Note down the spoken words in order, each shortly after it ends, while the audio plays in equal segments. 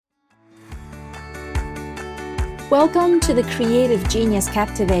Welcome to the Creative Genius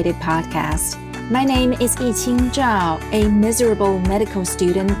Captivated podcast. My name is Yiqing Zhao, a miserable medical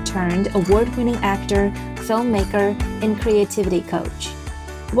student turned award-winning actor, filmmaker, and creativity coach.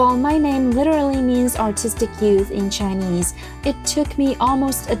 While my name literally means artistic youth in Chinese, it took me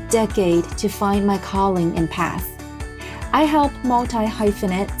almost a decade to find my calling and path. I help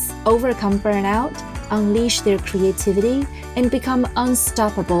multi-hyphenates overcome burnout, unleash their creativity, and become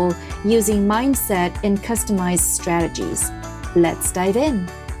unstoppable using mindset and customized strategies. Let's dive in.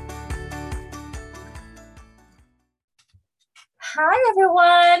 Hi,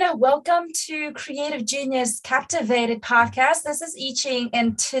 everyone. Welcome to Creative Genius Captivated podcast. This is Yiqing,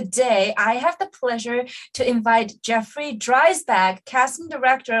 and today I have the pleasure to invite Jeffrey Dreisbach, casting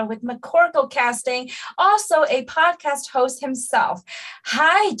director with McCorkle Casting, also a podcast host himself.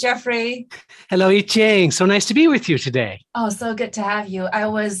 Hi, Jeffrey. Hello, Yiqing. So nice to be with you today. Oh, so good to have you. I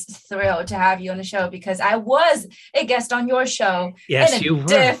was thrilled to have you on the show because I was a guest on your show in a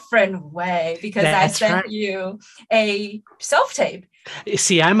different way because I sent you a self-tape.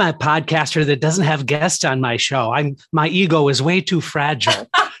 See, I'm a podcaster that doesn't have guests on my show. My ego is way too fragile.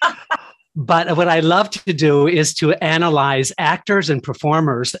 But what I love to do is to analyze actors and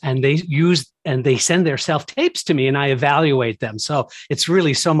performers, and they send their self-tapes to me and I evaluate them. So it's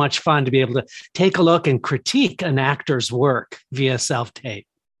really so much fun to be able to take a look and critique an actor's work via self-tape.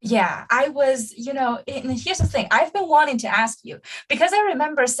 Yeah, I was, and here's the thing. I've been wanting to ask you because I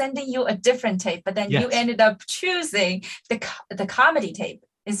remember sending you a different tape, but then you ended up choosing the comedy tape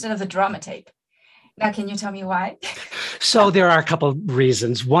instead of the drama tape. Now, can you tell me why? So there are a couple of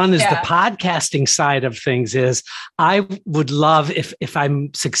reasons. One is the podcasting side of things is I would love if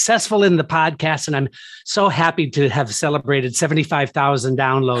I'm successful in the podcast, and I'm so happy to have celebrated 75,000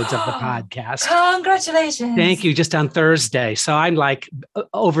 downloads of the podcast. Congratulations. Thank you. Just on Thursday. So I'm like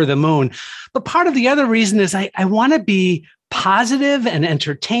over the moon. But part of the other reason is I want to be positive and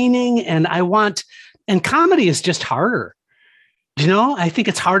entertaining, and comedy is just harder. I think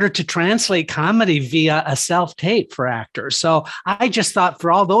it's harder to translate comedy via a self-tape for actors. So I just thought for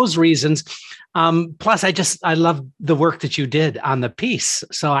all those reasons, plus I love the work that you did on the piece.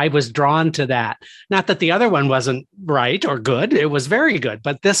 So I was drawn to that. Not that the other one wasn't right or good. It was very good.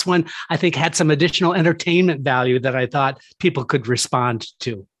 But this one, I think, had some additional entertainment value that I thought people could respond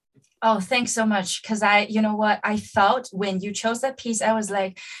to. Oh, thanks so much. Because I felt when you chose that piece, I was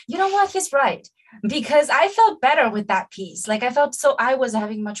like, you know what? He's right. Because I felt better with that piece. I was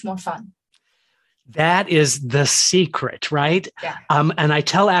having much more fun. That is the secret, right? Yeah. And I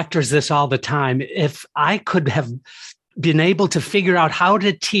tell actors this all the time. If I could have been able to figure out how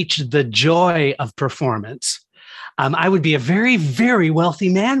to teach the joy of performance, I would be a very, very wealthy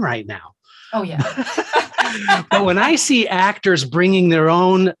man right now. Oh, yeah. But when I see actors bringing their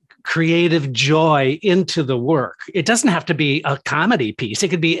own creative joy into the work. It doesn't have to be a comedy piece. It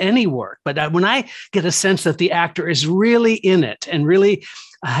could be any work. But when I get a sense that the actor is really in it and really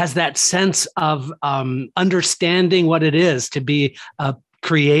has that sense of understanding what it is to be a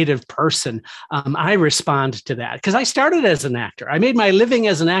creative person, I respond to that because I started as an actor. I made my living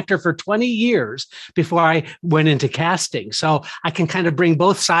as an actor for 20 years before I went into casting. So I can kind of bring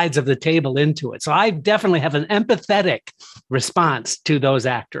both sides of the table into it. So I definitely have an empathetic response to those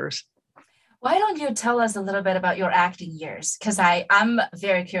actors. Why don't you tell us a little bit about your acting years? Because I'm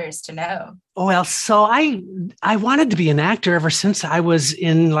very curious to know. Well, so I wanted to be an actor ever since I was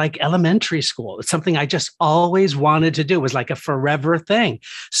in elementary school. It's something I just always wanted to do. It was like a forever thing.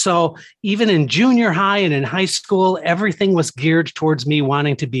 So even in junior high and in high school, everything was geared towards me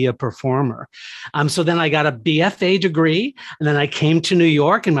wanting to be a performer. So then I got a BFA degree, and then I came to New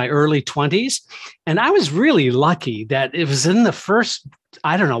York in my early 20s. And I was really lucky that it was in the first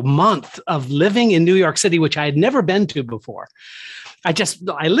month of living in New York City, which I had never been to before.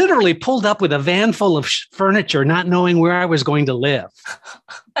 I literally pulled up with a van full of furniture, not knowing where I was going to live.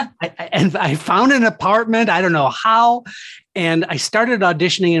 And I found an apartment, I don't know how, and I started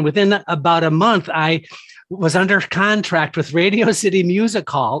auditioning. And within about a month, I was under contract with Radio City Music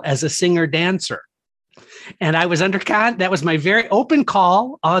Hall as a singer-dancer. And I was that was my very open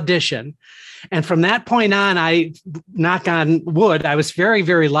call audition. And from that point on, I, knock on wood, I was very,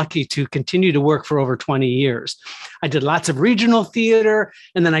 very lucky to continue to work for over 20 years. I did lots of regional theater,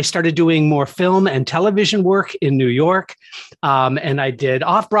 and then I started doing more film and television work in New York. And I did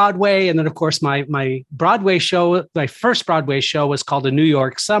off-Broadway. And then, of course, my Broadway show, my first Broadway show was called A New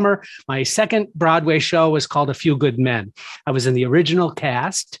York Summer. My second Broadway show was called A Few Good Men. I was in the original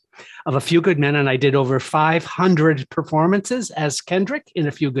cast of A Few Good Men, and I did over 500 performances as Kendrick in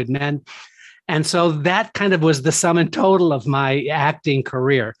A Few Good Men. And so that kind of was the sum and total of my acting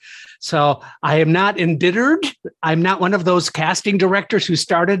career. So I am not embittered. I'm not one of those casting directors who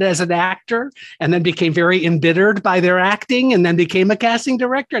started as an actor and then became very embittered by their acting and then became a casting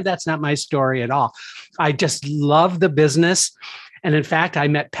director. That's not my story at all. I just love the business. And in fact, I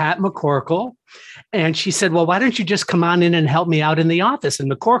met Pat McCorkle, and she said, well, why don't you just come on in and help me out in the office?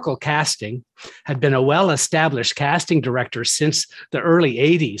 And McCorkle Casting had been a well-established casting director since the early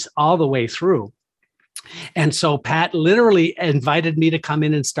 80s, all the way through. And so Pat literally invited me to come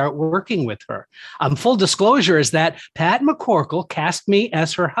in and start working with her. Full disclosure is that Pat McCorkle cast me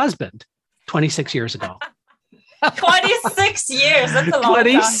as her husband 26 years ago. 26 years. That's a long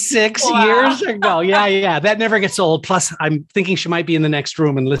 26 time. years ago. Yeah. That never gets old. Plus, I'm thinking she might be in the next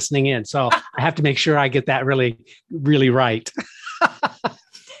room and listening in. So I have to make sure I get that really, really right.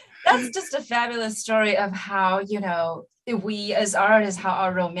 That's just a fabulous story of how, we as artists, how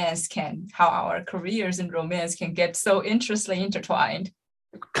our careers in romance can get so interestingly intertwined.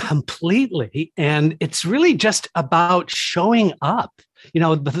 Completely. And it's really just about showing up.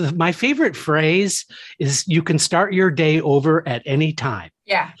 My favorite phrase is you can start your day over at any time.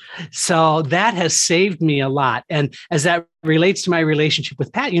 Yeah. So that has saved me a lot. And as that relates to my relationship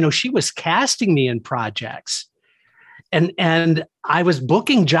with Pat, she was casting me in projects. And I was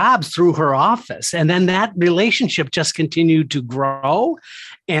booking jobs through her office. And then that relationship just continued to grow.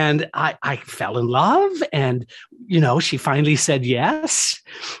 And I fell in love. And, she finally said yes.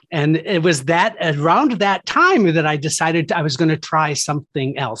 And it was around that time that I decided I was going to try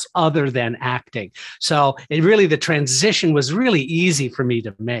something else other than acting. So the transition was really easy for me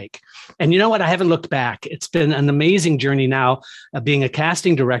to make. And you know what? I haven't looked back. It's been an amazing journey now of being a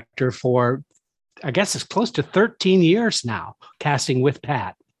casting director for, I guess it's close to 13 years now, casting with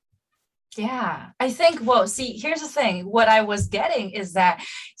Pat. Yeah, I think, here's the thing. What I was getting is that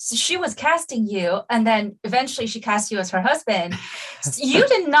she was casting you, and then eventually she cast you as her husband. You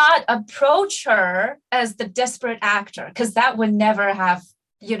did not approach her as the desperate actor, because that would never have,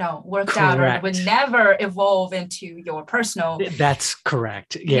 worked Correct. out, or it would never evolve into your personal. That's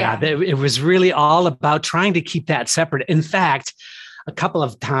correct. Yeah. It was really all about trying to keep that separate. In fact, a couple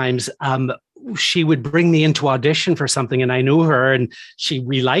of times, she would bring me into audition for something, and I knew her, and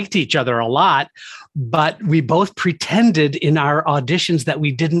we liked each other a lot, but we both pretended in our auditions that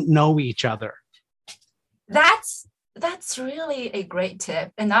we didn't know each other. That's really a great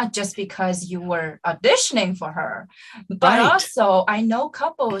tip, and not just because you were auditioning for her, but also I know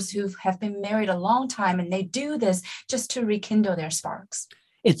couples who have been married a long time, and they do this just to rekindle their sparks.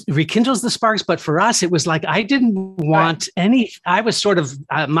 It rekindles the sparks. But for us, it was like, I didn't want I was sort of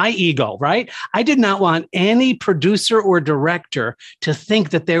my ego, right? I did not want any producer or director to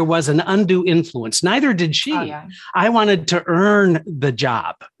think that there was an undue influence. Neither did she. Oh, yeah. I wanted to earn the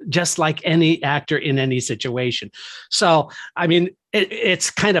job, just like any actor in any situation. So, it's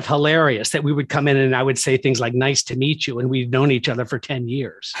kind of hilarious that we would come in and I would say things like, nice to meet you. And we'd known each other for 10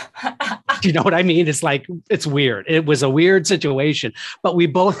 years. Do you know what I mean? It's like, it's weird. It was a weird situation, but we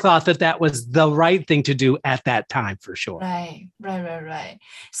both thought that was the right thing to do at that time, for sure. Right.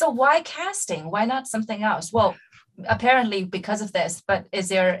 So why casting? Why not something else? Well, apparently because of this, but is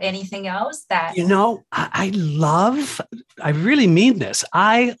there anything else that... I really mean this.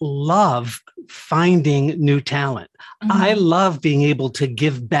 I love finding new talent. Mm-hmm. I love being able to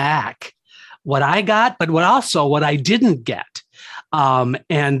give back what I got, but what I didn't get.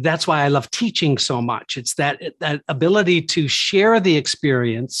 And that's why I love teaching so much. It's that ability to share the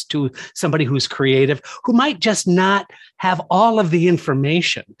experience to somebody who's creative, who might just not have all of the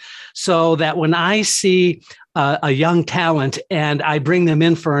information, so that when I see a young talent and I bring them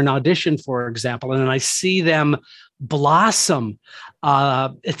in for an audition, for example, and I see them blossom,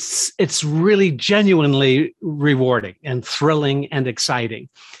 it's really genuinely rewarding and thrilling and exciting.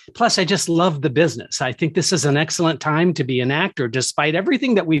 Plus, I just love the business. I think this is an excellent time to be an actor, despite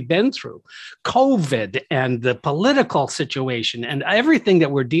everything that we've been through, COVID and the political situation and everything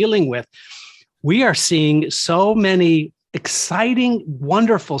that we're dealing with. We are seeing so many exciting,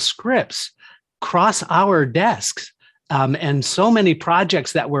 wonderful scripts cross our desks, and so many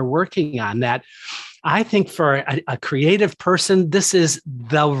projects that we're working on, that I think for a creative person, this is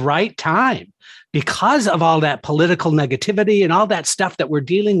the right time. Because of all that political negativity and all that stuff that we're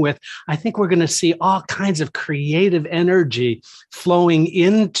dealing with, I think we're going to see all kinds of creative energy flowing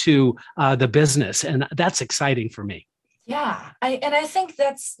into the business. And that's exciting for me. Yeah. I think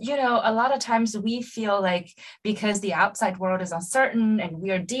that's, a lot of times we feel like because the outside world is uncertain and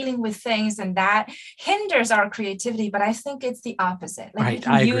we are dealing with things, and that hinders our creativity. But I think it's the opposite. Like, we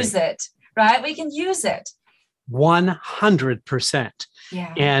can use it, right? We can use it. 100%.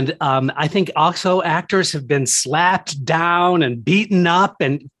 Yeah. And I think also actors have been slapped down and beaten up,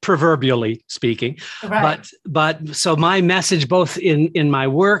 and proverbially speaking. Right. But so my message, both in my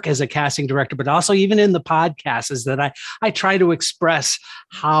work as a casting director, but also even in the podcast, is that I try to express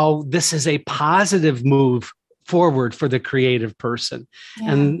how this is a positive move forward for the creative person.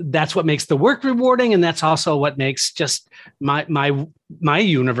 Yeah. And that's what makes the work rewarding. And that's also what makes just my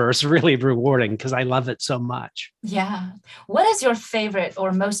universe really rewarding, because I love it so much. Yeah. What is your favorite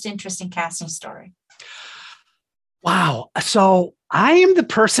or most interesting casting story? Wow. So I am the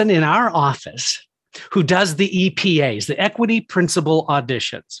person in our office who does the EPAs, the Equity Principal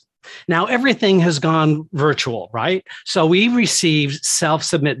Auditions. Now, everything has gone virtual, right? So we received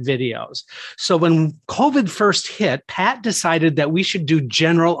self-submit videos. So when COVID first hit, Pat decided that we should do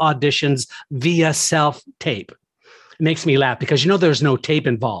general auditions via self-tape. It makes me laugh because, there's no tape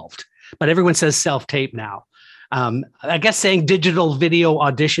involved, but everyone says self-tape now. I guess saying digital video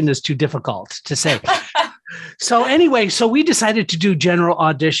audition is too difficult to say. So anyway, so we decided to do general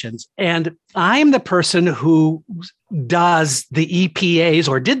auditions, and I'm the person who does the EPAs,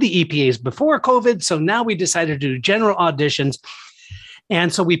 or did the EPAs before COVID. So now we decided to do general auditions.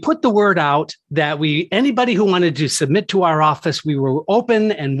 And so we put the word out that anybody who wanted to submit to our office, we were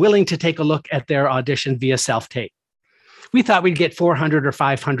open and willing to take a look at their audition via self-tape. We thought we'd get 400 or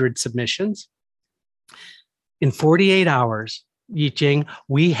 500 submissions. In 48 hours, Yiching,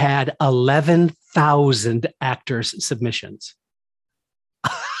 we had 11,000 actors submissions.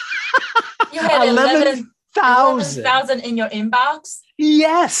 You had 11,000 in your inbox?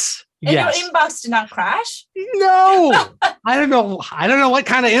 Yes. And your inbox did not crash? No. I don't know what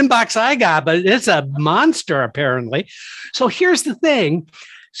kind of inbox I got, but it's a monster apparently. So here's the thing.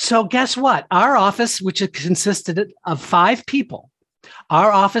 So guess what? Our office, which consisted of 5 people,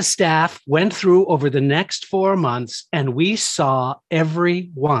 our office staff went through over the next 4 months, and we saw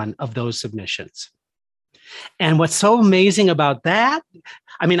every one of those submissions. And what's so amazing about that,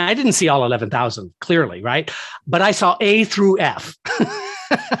 I mean, I didn't see all 11,000 clearly, right? But I saw A through F.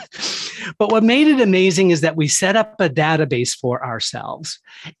 But what made it amazing is that we set up a database for ourselves.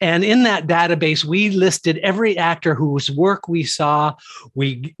 And in that database, we listed every actor whose work we saw.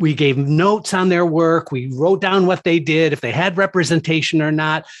 We gave notes on their work. We wrote down what they did, if they had representation or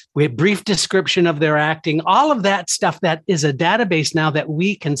not. We had a brief description of their acting, all of that stuff that is a database now that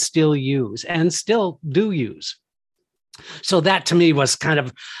we can still use and still do use. So that to me was kind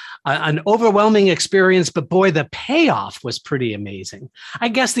of an overwhelming experience, but boy, the payoff was pretty amazing. I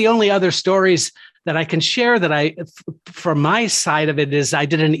guess the only other stories that I can share that from my side of it is I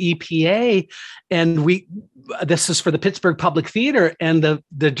did an EPA, and this is for the Pittsburgh Public Theater, and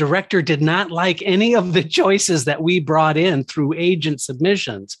the director did not like any of the choices that we brought in through agent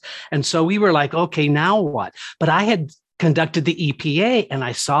submissions. And so we were like, okay, now what? But I had conducted the EPA, and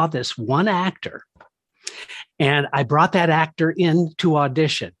I saw this one actor, and I brought that actor in to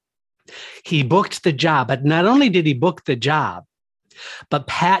audition. He booked the job, but not only did he book the job, but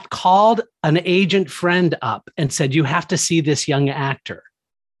Pat called an agent friend up and said, you have to see this young actor.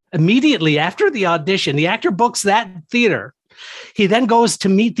 Immediately after the audition, the actor books that theater. He then goes to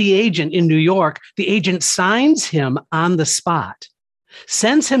meet the agent in New York. The agent signs him on the spot,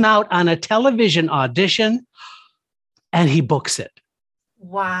 sends him out on a television audition, and he books it.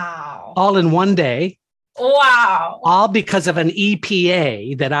 Wow. All in one day. Wow. All because of an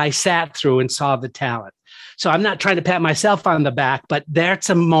EPA that I sat through and saw the talent. So I'm not trying to pat myself on the back, but that's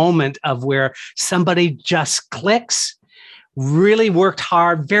a moment of where somebody just clicks, really worked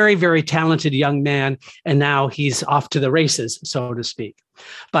hard, very, very talented young man, and now he's off to the races, so to speak.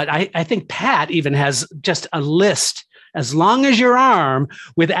 But I think Pat even has just a list as long as your arm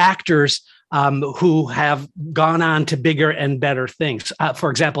with actors who have gone on to bigger and better things. For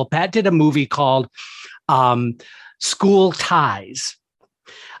example, Pat did a movie called School Ties.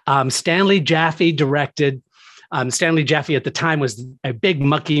 Stanley Jaffe directed. Stanley Jaffe at the time was a big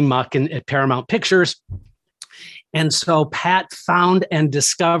mucky muck at Paramount Pictures. And so Pat found and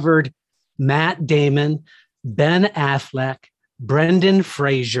discovered Matt Damon, Ben Affleck, Brendan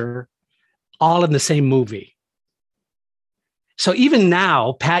Fraser, all in the same movie. So even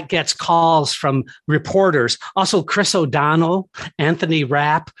now, Pat gets calls from reporters. Also, Chris O'Donnell, Anthony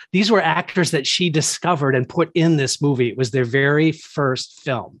Rapp. These were actors that she discovered and put in this movie. It was their very first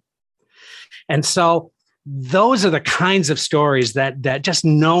film. And so those are the kinds of stories that just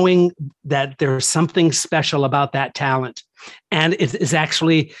knowing that there's something special about that talent. And it is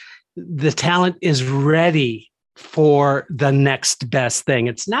actually, the talent is ready for the next best thing.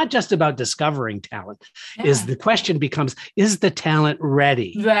 It's not just about discovering talent. Is the question becomes, is the talent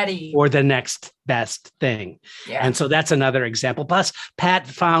ready for the next best thing? Yeah. And so that's another example. Plus, Pat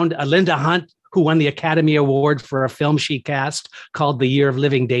found Linda Hunt, who won the Academy Award for a film she cast called The Year of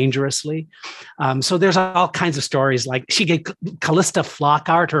Living Dangerously. So there's all kinds of stories. Like she gave Callista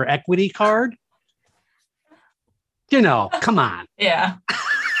Flockhart her equity card. Come on. Yeah.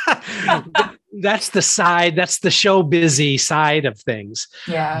 That's the show busy side of things.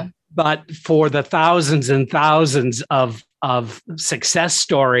 Yeah. But for the thousands and thousands of success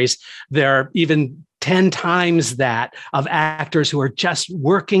stories, there are even 10 times that of actors who are just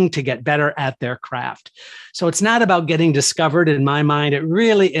working to get better at their craft. So it's not about getting discovered in my mind. It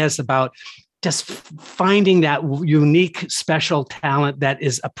really is about just finding that unique, special talent that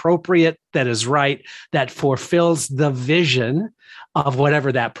is appropriate, that is right, that fulfills the vision of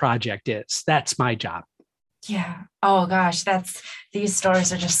whatever that project is. That's my job. Yeah. Oh gosh, these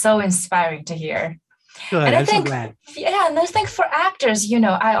stories are just so inspiring to hear. Good. And I'm so glad. Yeah, and I think for actors,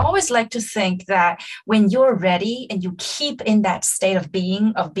 I always like to think that when you're ready and you keep in that state of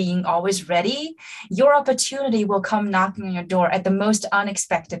being always ready, your opportunity will come knocking on your door at the most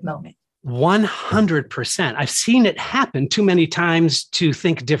unexpected moment. 100%. I've seen it happen too many times to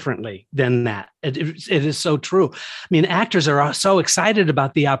think differently than that. It is so true. I mean, actors are so excited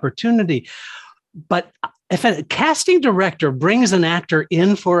about the opportunity, but if a casting director brings an actor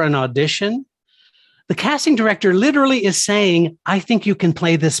in for an audition, the casting director literally is saying, I think you can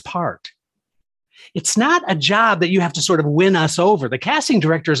play this part. It's not a job that you have to sort of win us over. The casting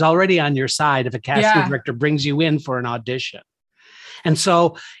director is already on your side if a casting director brings you in for an audition. And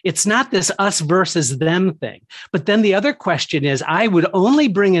so it's not this us versus them thing. But then the other question is, I would only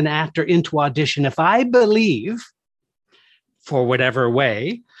bring an actor into audition if I believe, for whatever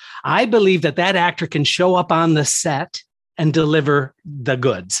way, I believe that actor can show up on the set and deliver the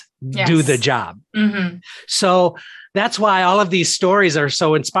goods, do the job. Mm-hmm. So that's why all of these stories are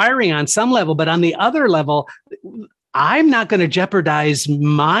so inspiring on some level. But on the other level, I'm not going to jeopardize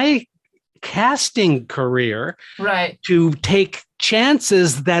my casting career to take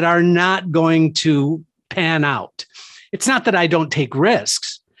chances that are not going to pan out. It's not that I don't take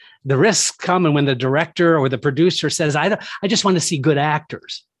risks. The risks come when the director or the producer says, I just want to see good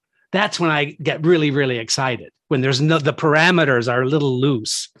actors. That's when I get really, really excited, when the parameters are a little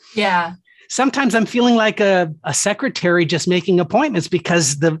loose. Yeah. Sometimes I'm feeling like a secretary just making appointments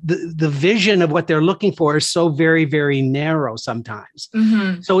because the vision of what they're looking for is so very, very narrow sometimes.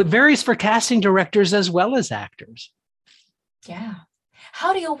 Mm-hmm. So it varies for casting directors as well as actors. Yeah.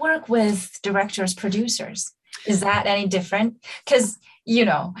 How do you work with directors, producers? Is that any different? Because,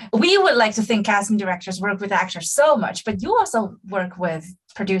 we would like to think casting directors work with actors so much, but you also work with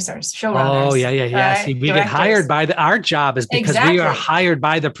producers, showrunners. Oh, yeah. Right? See, we get hired by our job is because we are hired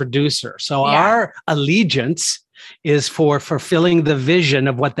by the producer. So our allegiance is for fulfilling the vision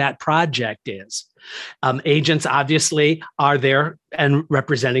of what that project is. Agents obviously are there and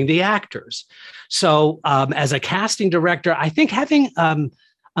representing the actors. So as a casting director, I think having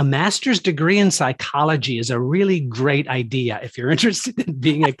a master's degree in psychology is a really great idea if you're interested in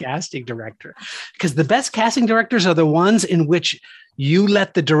being a casting director, because the best casting directors are the ones in which you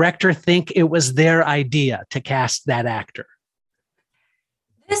let the director think it was their idea to cast that actor.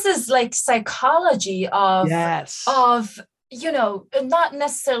 This is like psychology of not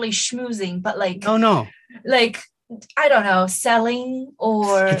necessarily schmoozing, but like like I don't know, selling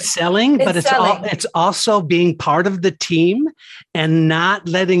or it's selling, but it's also being part of the team and not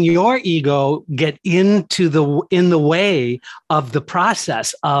letting your ego get in the way of the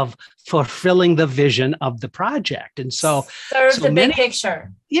process of fulfilling the vision of the project. And so serve the big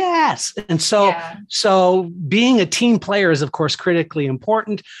picture. Yes. And so being a team player is of course critically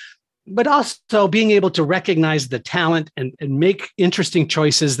important, but also being able to recognize the talent and make interesting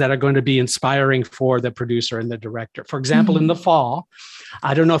choices that are going to be inspiring for the producer and the director. For example, in the fall,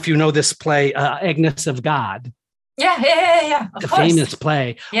 I don't know if you know this play, Agnes of God. Yeah. The famous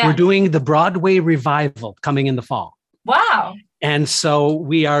play. Yeah. We're doing the Broadway revival coming in the fall. Wow. And so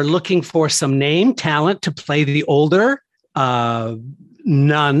we are looking for some name talent to play the older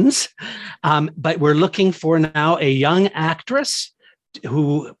nuns. But we're looking for now a young actress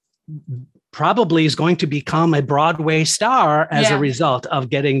who probably is going to become a Broadway star as a result of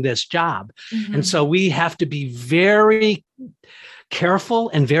getting this job. Mm-hmm. And so we have to be very careful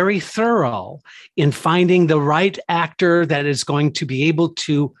and very thorough in finding the right actor that is going to be able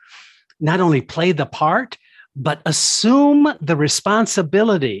to not only play the part, but assume the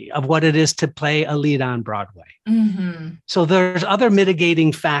responsibility of what it is to play a lead on Broadway. Mm-hmm. So there's other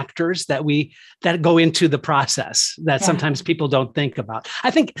mitigating factors that go into the process that sometimes people don't think about.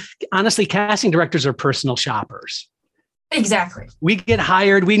 I think, honestly, casting directors are personal shoppers. Exactly. We get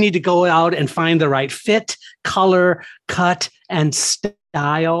hired. We need to go out and find the right fit, color, cut, and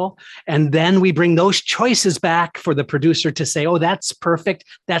style. And then we bring those choices back for the producer to say, oh, that's perfect.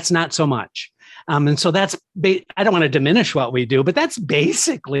 That's not so much. And so I don't want to diminish what we do, but that's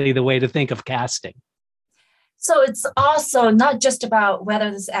basically the way to think of casting. So it's also not just about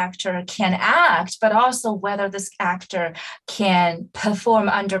whether this actor can act, but also whether this actor can perform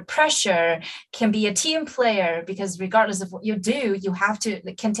under pressure, can be a team player, because regardless of what you do, you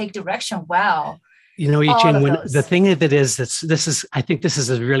can take direction well. You know, Yiqing, the thing of it is, I think this is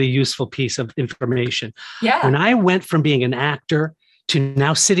a really useful piece of information. Yeah. When I went from being an actor to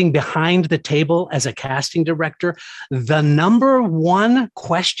now sitting behind the table as a casting director, the number one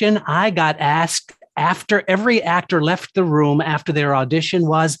question I got asked after every actor left the room after their audition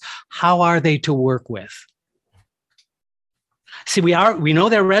was, how are they to work with? See, we know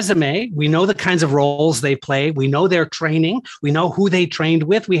their resume. We know the kinds of roles they play. We know their training. We know who they trained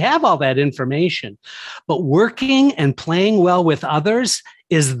with. We have all that information. But working and playing well with others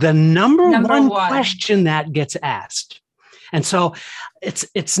is the number one question that gets asked. And so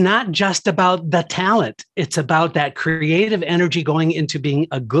it's not just about the talent. It's about that creative energy going into being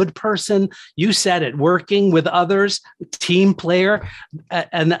a good person. You said it, working with others, team player.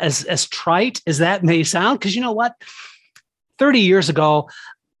 And as trite as that may sound, because you know what? 30 years ago,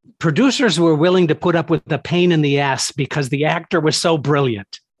 producers were willing to put up with the pain in the ass because the actor was so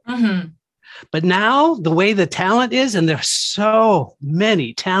brilliant. Mm-hmm. But now the way the talent is, and there's so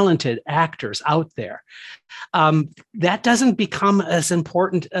many talented actors out there, that doesn't become as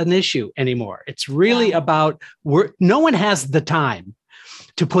important an issue anymore. It's really about no one has the time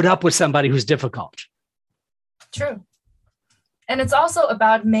to put up with somebody who's difficult. True. And it's also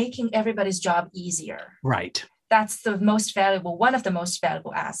about making everybody's job easier. Right. That's one of the most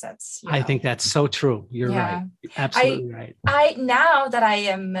valuable assets. I think that's so true. You're right. Absolutely right. Now that I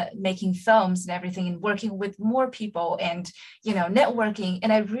am making films and everything and working with more people and, networking,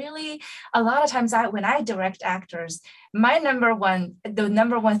 and a lot of times when I direct actors, the number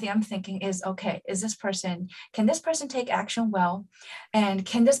one thing I'm thinking is, okay, can this person take action well? And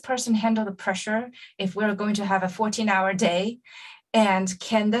can this person handle the pressure if we're going to have a 14-hour day? And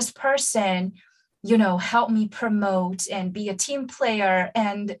can this person help me promote and be a team player?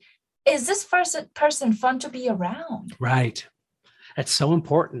 And is this person fun to be around? Right. That's so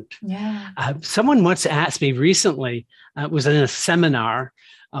important. Yeah. Someone once asked me recently, was in a seminar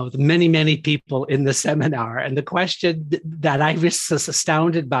with many, many people in the seminar. And the question that I was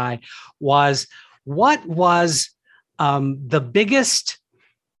astounded by was, what was the biggest...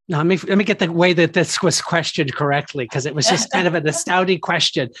 Now, let me get the way that this was questioned correctly, because it was just kind of an astounding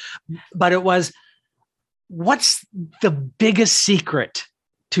question. But it was, what's the biggest secret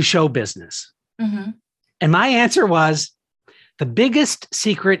to show business? Mm-hmm. And my answer was, the biggest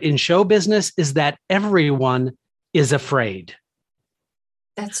secret in show business is that everyone is afraid.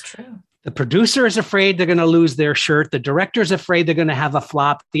 That's true. The producer is afraid they're going to lose their shirt. The director is afraid they're going to have a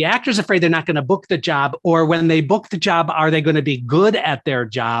flop. The actor's afraid they're not going to book the job. Or when they book the job, are they going to be good at their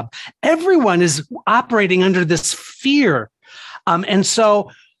job? Everyone is operating under this fear. And so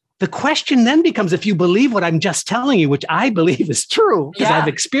the question then becomes, if you believe what I'm just telling you, which I believe is true, because I've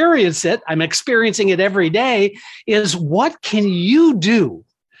experienced it, I'm experiencing it every day, is what can you do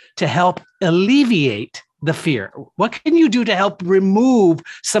to help alleviate the fear? What can you do to help remove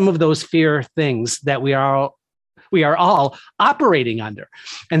some of those fear things that we are all operating under?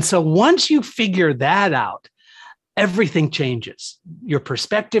 And so once you figure that out, everything changes. Your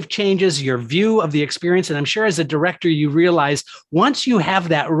perspective changes, your view of the experience. And I'm sure as a director, you realize once you have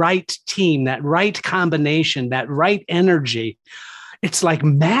that right team, that right combination, that right energy, it's like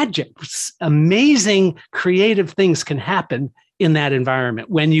magic. Amazing creative things can happen in that environment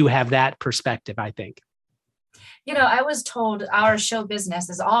when you have that perspective, I think. I was told our show business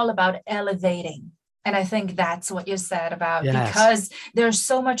is all about elevating. And I think that's what you said about, because there's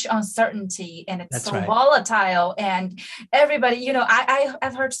so much uncertainty and it's volatile, and everybody,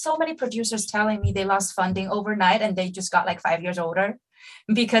 I've heard so many producers telling me they lost funding overnight and they just got like 5 years older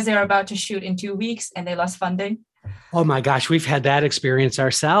because they're about to shoot in 2 weeks and they lost funding. Oh my gosh, we've had that experience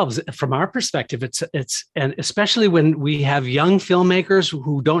ourselves. From our perspective, it's and especially when we have young filmmakers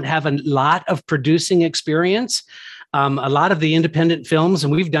who don't have a lot of producing experience. A lot of the independent films,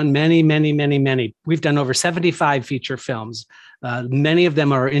 and we've done many. We've done over 75 feature films Many of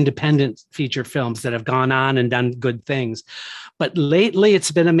them are independent feature films that have gone on and done good things. But lately,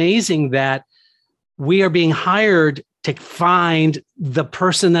 it's been amazing that we are being hired to find the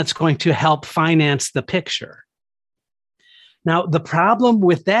person that's going to help finance the picture. Now, the problem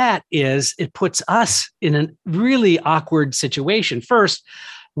with that is it puts us in a really awkward situation. First,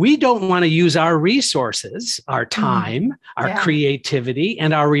 we don't want to use our resources, our time, our creativity,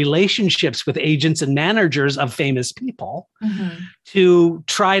 and our relationships with agents and managers of famous people to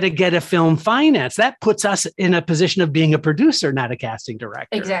try to get a film financed. That puts us in a position of being a producer, not a casting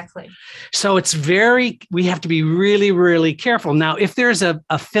director. Exactly. So we have to be really, really careful. Now, if there's a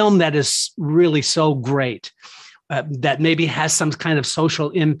film that is really so great, that maybe has some kind of social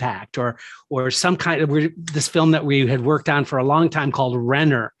impact or some kind of this film that we had worked on for a long time called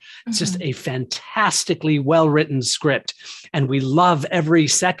Renner. It's just a fantastically well-written script. And we love every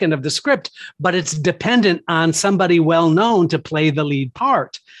second of the script, but it's dependent on somebody well-known to play the lead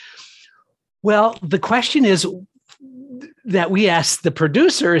part. Well, the question is that we ask the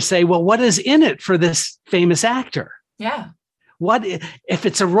producer is say, well, what is in it for this famous actor? Yeah. What if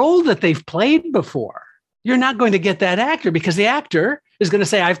it's a role that they've played before? You're not going to get that actor because the actor is going to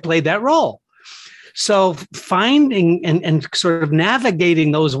say, I've played that role. So finding and sort of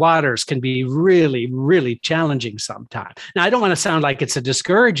navigating those waters can be really, really challenging sometimes. Now, I don't want to sound like it's a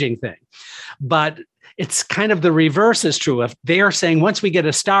discouraging thing, but it's kind of the reverse is true. If they are saying, once we get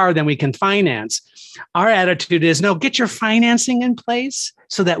a star, then we can finance. Our attitude is, no, get your financing in place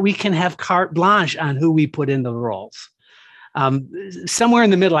so that we can have carte blanche on who we put in the roles. Somewhere in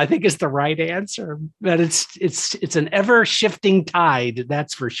the middle, I think, is the right answer, but it's an ever shifting tide.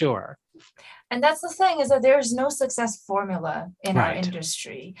 That's for sure. And that's the thing is that there's no success formula in our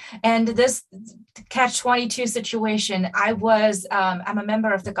industry. And this catch-22 situation, I'm a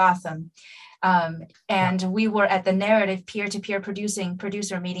member of the Gotham. And we were at the narrative peer-to-peer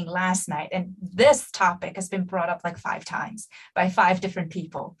producer meeting last night. And this topic has been brought up like 5 times by 5 different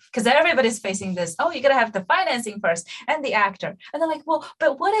people, because everybody's facing this. Oh, you got to have the financing first and the actor. And they're like, well,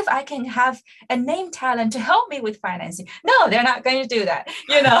 but what if I can have a name talent to help me with financing? No, they're not going to do that,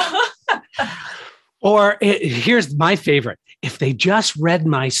 Or here's my favorite. If they just read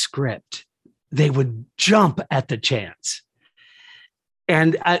my script, they would jump at the chance.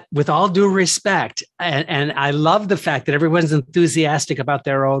 And with all due respect, and I love the fact that everyone's enthusiastic about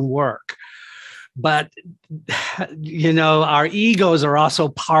their own work, but, our egos are also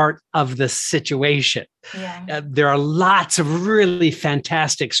part of the situation. Yeah. There are lots of really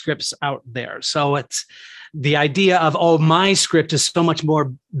fantastic scripts out there. So it's the idea of, oh, my script is so much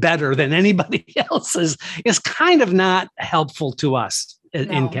more better than anybody else's is kind of not helpful to us.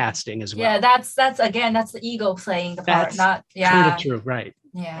 In casting as well. Yeah, that's the ego playing the part, not kind of true, right?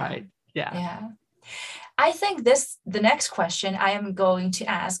 Yeah. Right. Yeah. I think the next question I am going to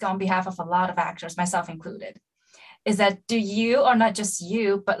ask on behalf of a lot of actors, myself included, is that do you, or not just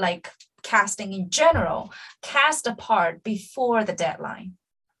you, but like casting in general, cast a part before the deadline?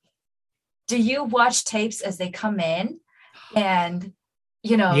 Do you watch tapes as they come in and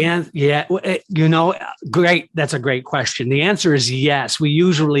Yeah. Great. That's a great question. The answer is yes, we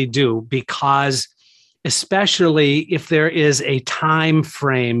usually do, because especially if there is a time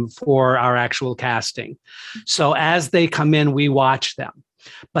frame for our actual casting. So as they come in, we watch them.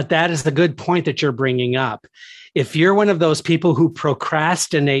 But that is the good point that you're bringing up. If you're one of those people who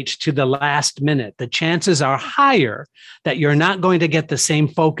procrastinate to the last minute, the chances are higher that you're not going to get the same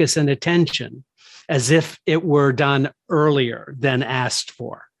focus and attention as if it were done earlier than asked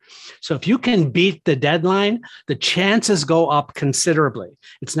for. So if you can beat the deadline, the chances go up considerably.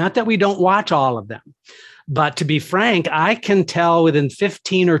 It's not that we don't watch all of them, but to be frank, I can tell within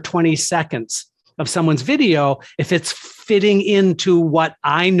 15 or 20 seconds of someone's video if it's fitting into what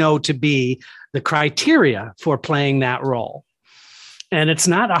I know to be the criteria for playing that role. And it's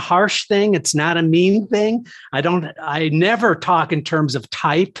not a harsh thing. It's not a mean thing. I never talk in terms of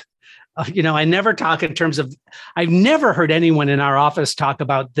type. I never talk in terms of, I've never heard anyone in our office talk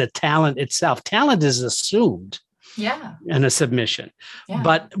about the talent itself. Talent is assumed in a submission,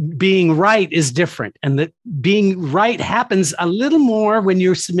 but being right is different. And that being right happens a little more when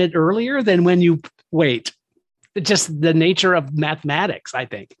you submit earlier than when you wait. It's just the nature of mathematics, I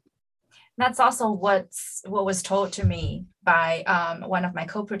think. That's also what was told to me by one of my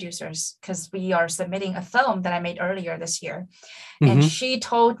co-producers, because we are submitting a film that I made earlier this year. And she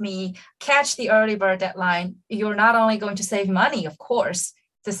told me, catch the early bird deadline. You're not only going to save money, of course,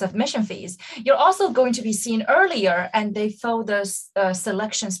 the submission fees, you're also going to be seen earlier, and they fill the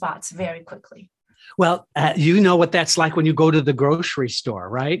selection spots very quickly. Well, you know what that's like when you go to the grocery store,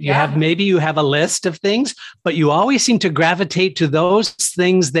 right? Yeah. Maybe you have a list of things, but you always seem to gravitate to those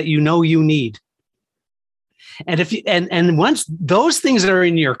things that you know you need. And if you, and once those things are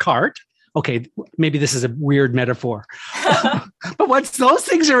in your cart, okay, maybe this is a weird metaphor, but once those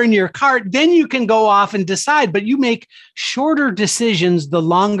things are in your cart, then you can go off and decide, but you make shorter decisions the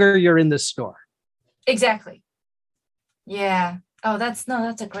longer you're in the store. Exactly. Yeah. Oh, that's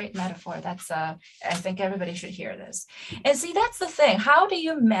a great metaphor. I think everybody should hear this. And see, that's the thing. How do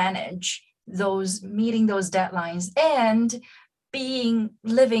you manage meeting those deadlines and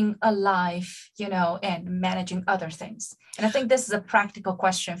living a life, and managing other things? And I think this is a practical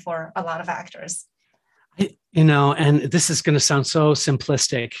question for a lot of actors. And this is going to sound so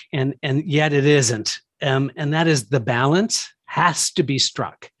simplistic, and yet it isn't. And that is, the balance has to be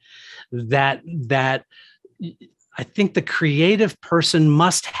struck. That I think the creative person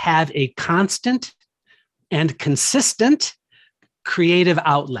must have a constant and consistent creative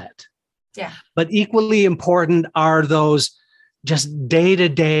outlet. Yeah. But equally important are those just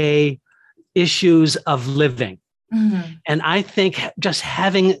day-to-day issues of living. Mm-hmm. And I think just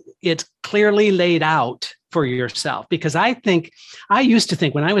having it clearly laid out for yourself, because I used to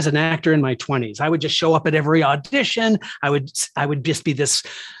think when I was an actor in my 20s, I would just show up at every audition. I would just be this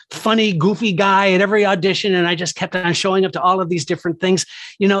funny, goofy guy at every audition. And I just kept on showing up to all of these different things,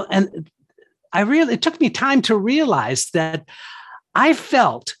 and it took me time to realize that I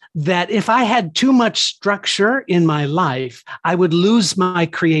felt that if I had too much structure in my life, I would lose my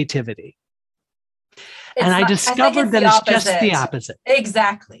creativity. I discovered that it's just the opposite.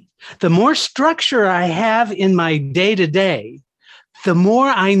 Exactly. The more structure I have in my day-to-day, the more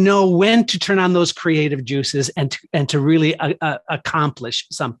I know when to turn on those creative juices and to really accomplish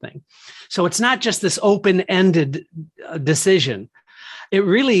something. So it's not just this open-ended decision. It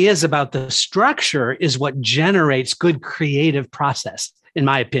really is about the structure is what generates good creative process, in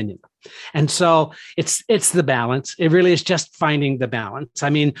my opinion. And so it's the balance. It really is just finding the balance.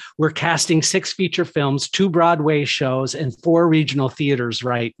 I mean, we're casting 6 feature films, 2 Broadway shows, and 4 regional theaters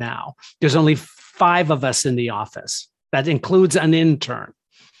right now. There's only 5 of us in the office. That includes an intern.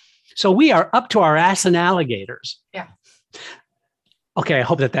 So we are up to our ass in alligators. Yeah. Okay, I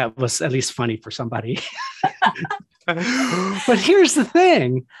hope that was at least funny for somebody. But here's the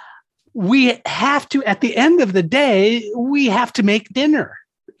thing. We have to, at the end of the day, we have to make dinner.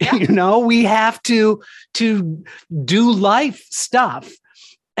 Yeah. We have to do life stuff.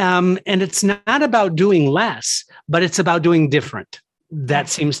 And it's not about doing less, but it's about doing different. That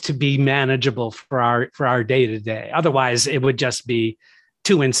seems to be manageable for our day to day. Otherwise, it would just be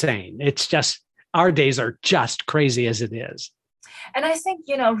too insane. It's just, our days are just crazy as it is. And I think,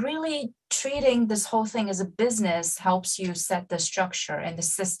 really treating this whole thing as a business helps you set the structure and the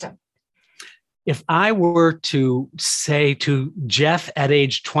system. If I were to say to Jeff at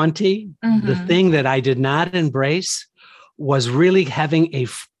age 20, mm-hmm. the thing that I did not embrace was really having a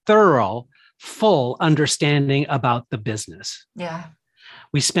thorough, full understanding about the business. Yeah.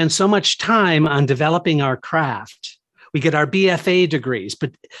 We spend so much time on developing our craft. We get our BFA degrees,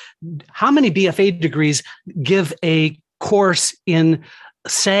 but how many BFA degrees give a course in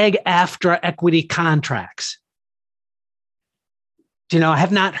SAG-AFTRA equity contracts? I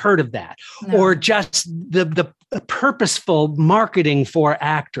have not heard of that. No. Or just the purposeful marketing for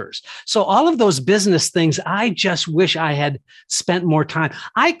actors. So all of those business things, I just wish I had spent more time.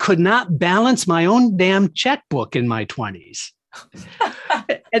 I could not balance my own damn checkbook in my 20s.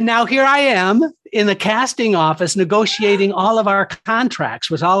 And now here I am in the casting office negotiating all of our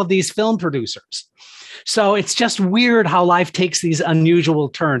contracts with all of these film producers. So it's just weird how life takes these unusual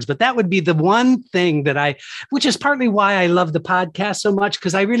turns. But that would be the one thing which is partly why I love the podcast so much,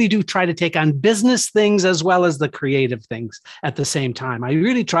 because I really do try to take on business things as well as the creative things at the same time. I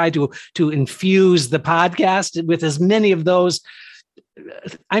really try to infuse the podcast with as many of those.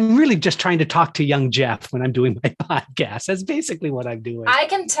 I'm really just trying to talk to young Jeff when I'm doing my podcast. That's basically what I'm doing. I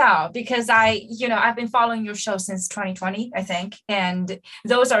can tell because I've been following your show since 2020, I think. And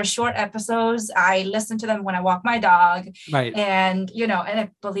those are short episodes. I listen to them when I walk my dog. Right. And, and I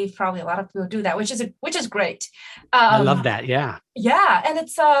believe probably a lot of people do that, which is great. I love that. Yeah. Yeah. And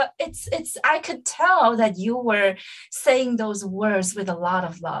it's I could tell that you were saying those words with a lot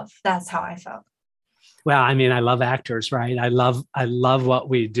of love. That's how I felt. Well, I mean, I love actors, right? I love what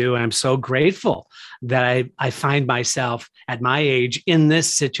we do. And I'm so grateful that I find myself at my age in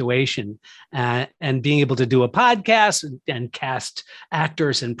this situation, and being able to do a podcast and cast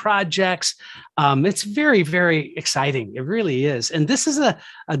actors in projects. It's very, very exciting. It really is. And this is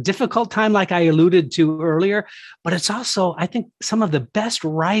a difficult time, like I alluded to earlier, but it's also, I think, some of the best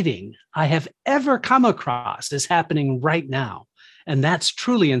writing I have ever come across is happening right now. And that's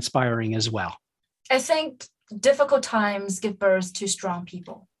truly inspiring as well. I think difficult times give birth to strong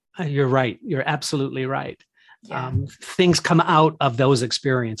people. You're right. You're absolutely right. Yeah. Things come out of those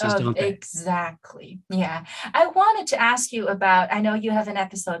experiences, don't they? Exactly. Yeah. I wanted to ask you about, I know you have an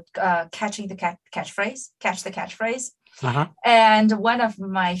episode, catch the catchphrase. Uh-huh. And one of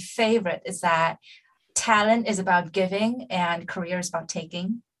my favorite is that talent is about giving and career is about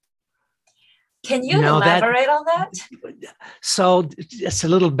taking. Can you elaborate on that? So it's a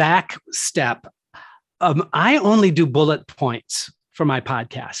little back step. I only do bullet points for my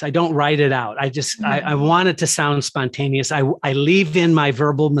podcast. I don't write it out. I want it to sound spontaneous. I leave in my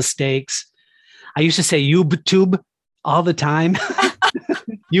verbal mistakes. I used to say YouTube all the time.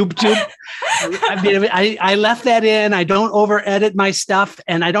 YouTube. I mean, I left that in. I don't over edit my stuff,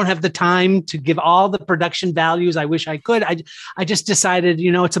 and I don't have the time to give all the production values I wish I could. I just decided,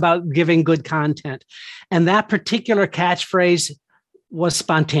 it's about giving good content. And that particular catchphrase was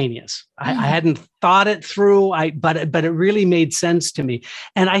spontaneous. I hadn't thought it through. But it really made sense to me.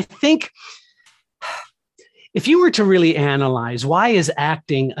 And I think if you were to really analyze, why is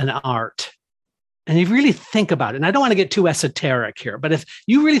acting an art? And you really think about it, and I don't want to get too esoteric here, but if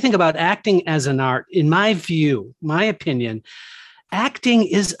you really think about acting as an art, in my view, my opinion, acting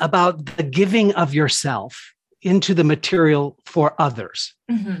is about the giving of yourself into the material for others.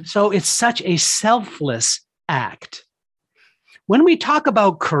 Mm-hmm. So it's such a selfless act. When we talk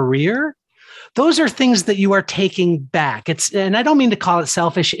about career, those are things that you are taking back. And I don't mean to call it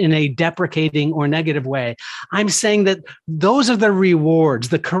selfish in a deprecating or negative way. I'm saying that those are the rewards.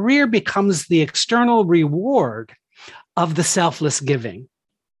 The career becomes the external reward of the selfless giving.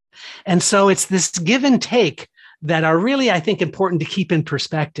 And so it's this give and take that are really, I think, important to keep in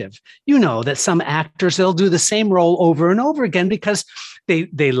perspective. You know that some actors, they'll do the same role over and over again because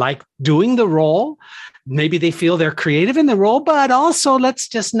they like doing the role. Maybe they feel they're creative in the role, but also let's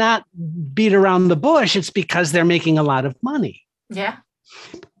just not beat around the bush. It's because they're making a lot of money. Yeah.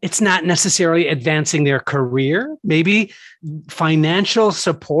 It's not necessarily advancing their career. Maybe financial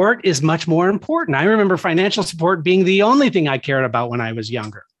support is much more important. I remember financial support being the only thing I cared about when I was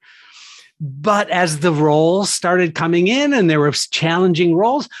younger. But as the roles started coming in and there were challenging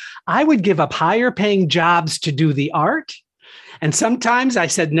roles, I would give up higher paying jobs to do the art. And sometimes I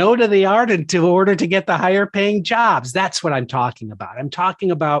said no to the art in order to get the higher paying jobs. That's what I'm talking about. I'm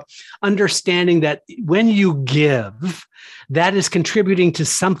talking about understanding that when you give, that is contributing to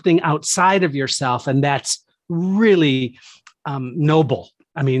something outside of yourself. And that's really noble.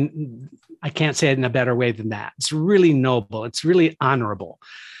 I mean, I can't say it in a better way than that. It's really noble. It's really honorable.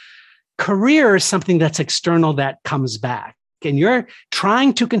 Career is something that's external that comes back. And you're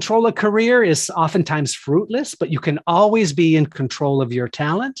trying to control a career is oftentimes fruitless, but you can always be in control of your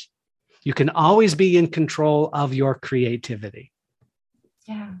talent. You can always be in control of your creativity.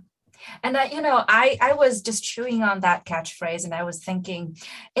 Yeah. And I was just chewing on that catchphrase and I was thinking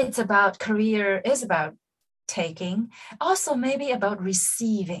career is about taking, also maybe about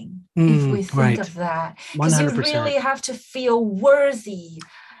receiving, if we think of that. Because you really have to feel worthy.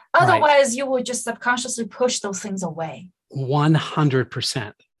 Otherwise, you will just subconsciously push those things away.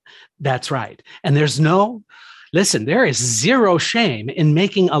 100%. That's right. And there is zero shame in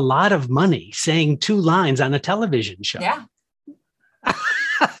making a lot of money saying 2 lines on a television show. Yeah.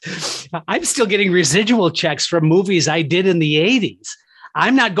 I'm still getting residual checks from movies I did in the 80s.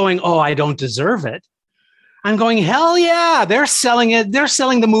 I'm not going, oh, I don't deserve it. I'm going, hell yeah, they're selling it. They're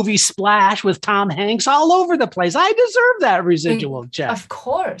selling the movie Splash with Tom Hanks all over the place. I deserve that residual check. Of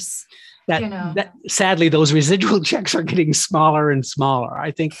course. That sadly, those residual checks are getting smaller and smaller.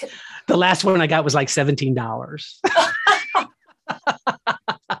 I think the last one I got was like $17.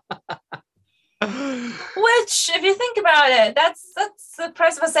 Which, if you think about it, that's the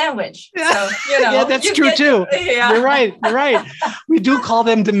price of a sandwich. So, yeah, that's true too. Yeah. You're right. We do call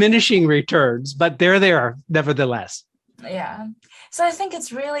them diminishing returns, but they're there nevertheless. Yeah. So I think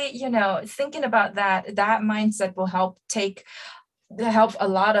it's really, thinking about that mindset will help a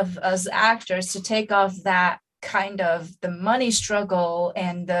lot of us actors to take off that kind of the money struggle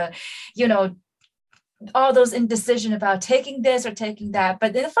and the, all those indecision about taking this or taking that.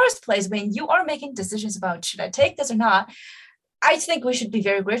 But in the first place, when you are making decisions about should I take this or not, I think we should be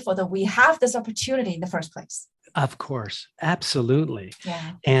very grateful that we have this opportunity in the first place. Of course. Absolutely.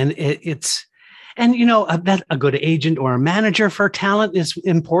 Yeah. And and that a good agent or a manager for talent is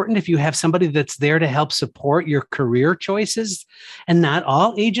important if you have somebody that's there to help support your career choices. And not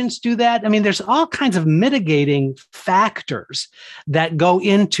all agents do that. I mean, there's all kinds of mitigating factors that go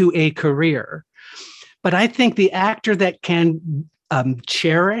into a career. But I think the actor that can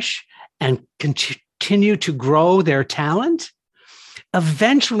cherish and continue to grow their talent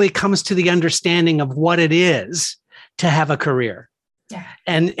eventually comes to the understanding of what it is to have a career. Yeah.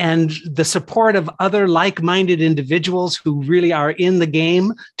 And the support of other like-minded individuals who really are in the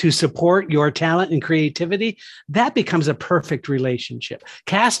game to support your talent and creativity, that becomes a perfect relationship.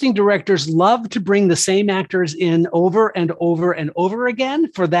 Casting directors love to bring the same actors in over and over and over again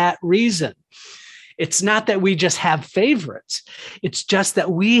for that reason. It's not that we just have favorites. It's just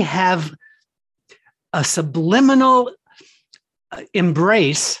that we have a subliminal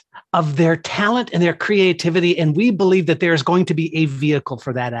embrace of their talent and their creativity. And we believe that there's going to be a vehicle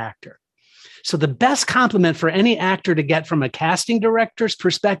for that actor. So the best compliment for any actor to get from a casting director's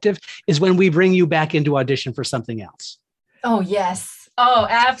perspective is when we bring you back into audition for something else. Oh, yes. Oh,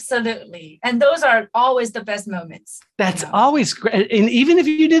 absolutely. And those are always the best moments. That's always great. And even if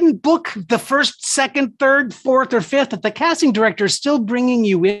you didn't book the first, second, third, fourth, or fifth, the casting director is still bringing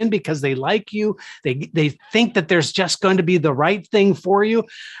you in because they like you. They think that there's just going to be the right thing for you.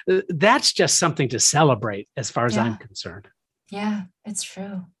 That's just something to celebrate as far as I'm concerned. Yeah, it's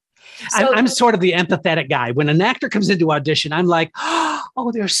true. So, I'm sort of the empathetic guy. When an actor comes into audition, I'm like,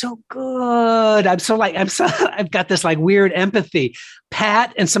 oh, they're so good. I've got this like weird empathy.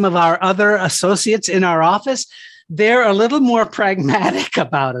 Pat and some of our other associates in our office, they're a little more pragmatic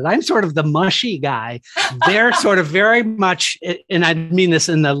about it. I'm sort of the mushy guy. They're sort of very much, and I mean this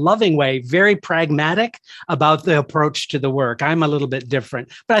in the loving way, very pragmatic about the approach to the work. I'm a little bit different,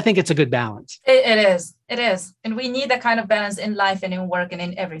 but I think it's a good balance. It is. It is. And we need that kind of balance in life and in work and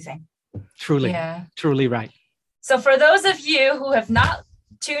in everything. Truly, truly right. So for those of you who have not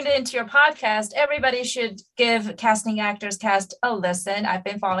tuned into your podcast, everybody should give Casting Actors Cast a listen. I've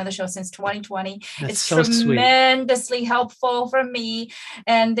been following the show since 2020. That's it's so tremendously sweet. Helpful for me.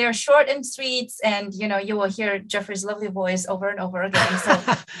 And they're short and sweet. And, you will hear Jeffrey's lovely voice over and over again.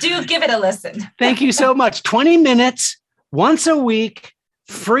 So do give it a listen. Thank you so much. 20 minutes once a week,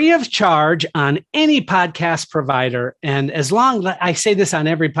 free of charge on any podcast provider. And I say this on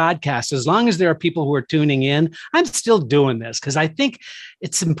every podcast, as long as there are people who are tuning in, I'm still doing this because I think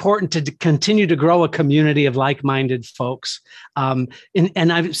it's important to continue to grow a community of like-minded folks. And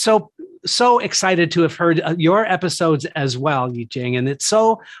I'm so excited to have heard your episodes as well, Yijing. And it's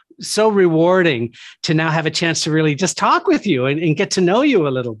so rewarding to now have a chance to really just talk with you and get to know you a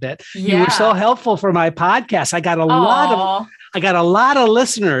little bit. Yeah. You were so helpful for my podcast. I got a lot of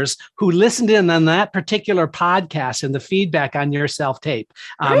listeners who listened in on that particular podcast and the feedback on your self-tape.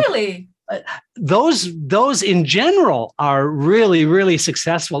 Really? Those in general are really, really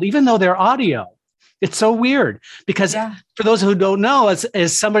successful, even though they're audio. It's so weird because for those who don't know,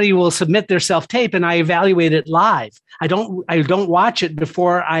 as somebody will submit their self-tape and I evaluate it live. I don't watch it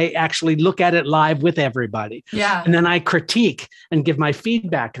before I actually look at it live with everybody. Yeah. And then I critique and give my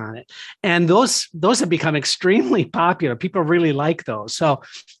feedback on it. And those have become extremely popular. People really like those. So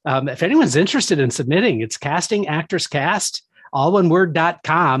if anyone's interested in submitting, it's Casting Actors Cast,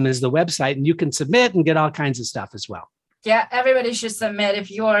 alloneword.com is the website, and you can submit and get all kinds of stuff as well. Yeah, everybody should submit.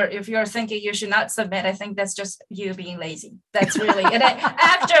 If you're thinking you should not submit, I think that's just you being lazy. That's really and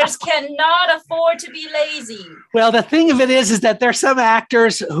actors cannot afford to be lazy. Well, the thing of it is that there's some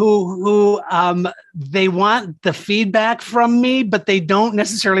actors who they want the feedback from me, but they don't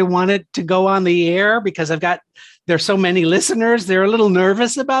necessarily want it to go on the air because there's so many listeners. They're a little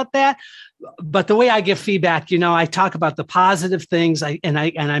nervous about that. But the way I give feedback, I talk about the positive things, and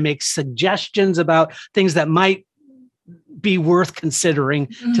I make suggestions about things that might be worth considering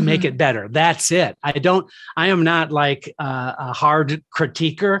to make it better. That's it. I am not like a hard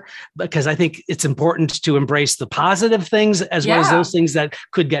critiquer because I think it's important to embrace the positive things as well as those things that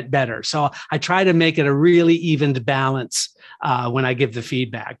could get better. So I try to make it a really evened balance when I give the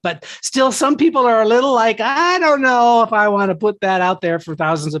feedback. But still, some people are a little like, I don't know if I want to put that out there for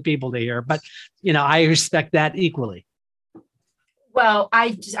thousands of people to hear. But, I respect that equally. Well,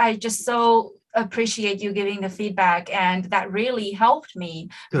 I just so appreciate you giving the feedback, and that really helped me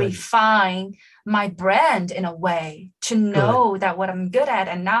refine my brand in a way to know that what I'm good at,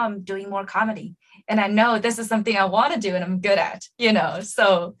 and now I'm doing more comedy and I know this is something I want to do and I'm good at,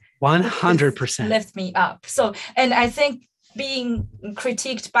 so 100% lift me up. So, and I think being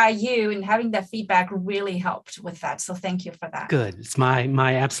critiqued by you and having that feedback really helped with that. So thank you for that. Good. It's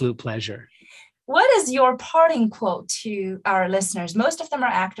my absolute pleasure. What is your parting quote to our listeners? Most of them are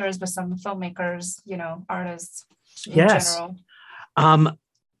actors, but some filmmakers, artists in general.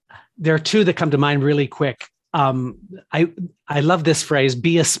 There are two that come to mind really quick. I love this phrase,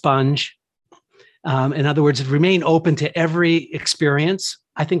 be a sponge. In other words, remain open to every experience,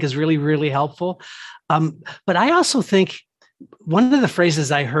 I think is really, really helpful. But I also think one of the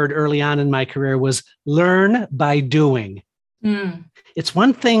phrases I heard early on in my career was learn by doing. It's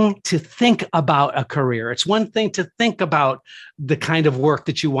one thing to think about a career. It's one thing to think about the kind of work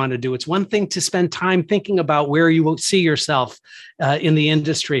that you want to do. It's one thing to spend time thinking about where you will see yourself in the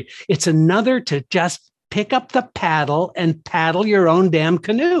industry. It's another to just pick up the paddle and paddle your own damn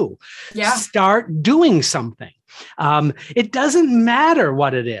canoe. Yeah. Start doing something. It doesn't matter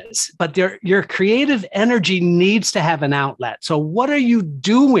what it is, but your creative energy needs to have an outlet. So what are you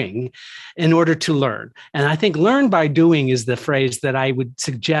doing in order to learn? And I think learn by doing is the phrase that I would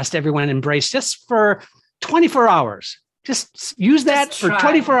suggest everyone embrace just for 24 hours. Just use that for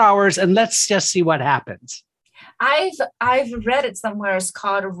 24 hours and let's just see what happens. I've read it somewhere. It's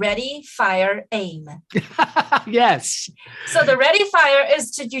called Ready, Fire, Aim. Yes. So the ready fire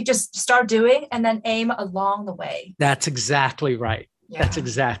is you just start doing and then aim along the way. That's exactly right. Yeah. That's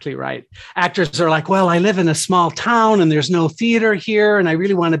exactly right. Actors are like, well, I live in a small town and there's no theater here and I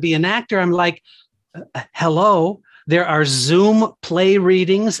really want to be an actor. I'm like, hello, there are Zoom play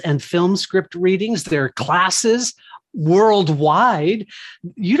readings and film script readings. There are classes worldwide.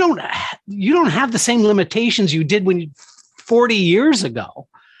 You don't have the same limitations you did 40 years ago.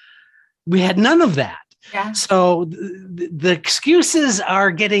 We had none of that. Yeah. So the excuses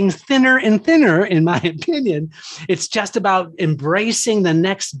are getting thinner and thinner, in my opinion. It's just about embracing the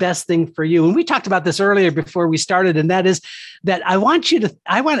next best thing for you. And we talked about this earlier before we started, and that is that I want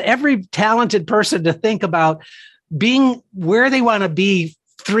every talented person to think about being where they want to be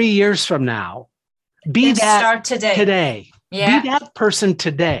 3 years from now. Start today. Yeah. Be that person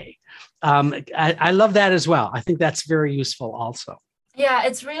today. I love that as well. I think that's very useful also. Yeah,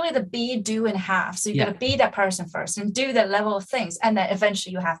 it's really the be, do, and have. So you got to be that person first and do that level of things. And then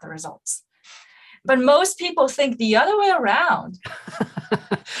eventually you have the results. But most people think the other way around.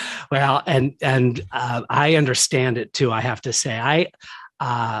 Well, and I understand it too, I have to say.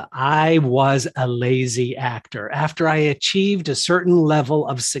 I was a lazy actor. After I achieved a certain level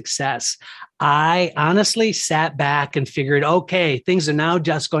of success, I honestly sat back and figured, okay, things are now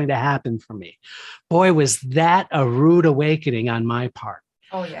just going to happen for me. Boy, was that a rude awakening on my part.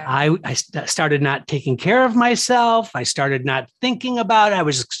 Oh, yeah. I started not taking care of myself. I started not thinking about it. I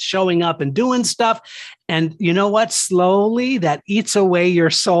was showing up and doing stuff. And you know what? Slowly that eats away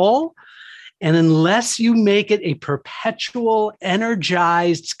your soul. And unless you make it a perpetual,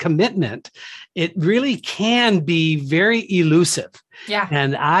 energized commitment, it really can be very elusive. Yeah.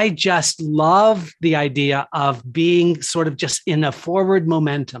 And I just love the idea of being sort of just in a forward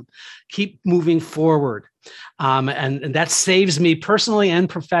momentum, keep moving forward. And that saves me personally and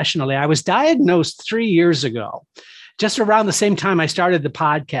professionally. I was diagnosed 3 years ago, just around the same time I started the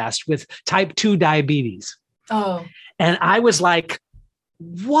podcast, with type 2 diabetes. Oh. And I was like,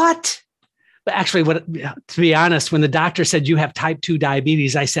 what? But actually, to be honest, when the doctor said you have type 2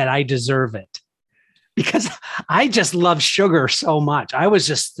 diabetes, I said, I deserve it, because I just love sugar so much. I was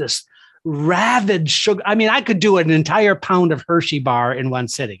just this rabid sugar. I mean, I could do an entire pound of Hershey bar in one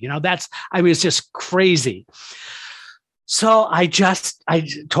sitting. I was just crazy. So I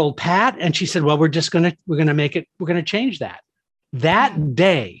told Pat, and she said, well, we're going to change that. That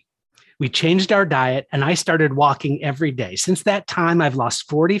day, we changed our diet and I started walking every day. Since that time, I've lost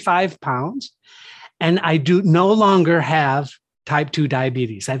 45 pounds and I do no longer have type 2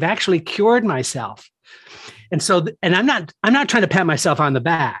 diabetes. I've actually cured myself. And so, and I'm not trying to pat myself on the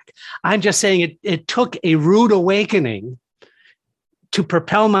back. I'm just saying it took a rude awakening to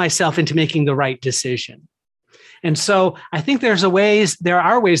propel myself into making the right decision. And so I think there are ways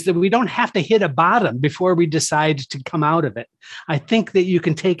that we don't have to hit a bottom before we decide to come out of it. I think that you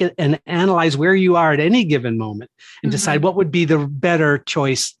can take it and analyze where you are at any given moment and decide what would be the better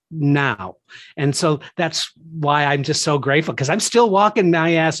choice now. And so that's why I'm just so grateful, because I'm still walking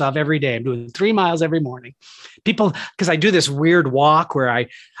my ass off every day. I'm doing 3 miles every morning. Because I do this weird walk where I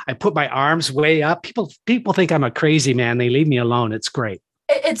put my arms way up. People think I'm a crazy man. They leave me alone. It's great.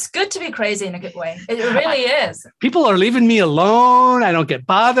 It's good to be crazy in a good way. It really is. People are leaving me alone. I don't get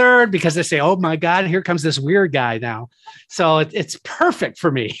bothered because they say, oh my God, here comes this weird guy now. So it's perfect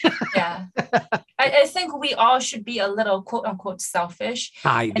for me. Yeah. I think we all should be a little quote unquote selfish.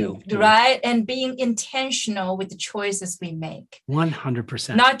 I do. Right. And being intentional with the choices we make.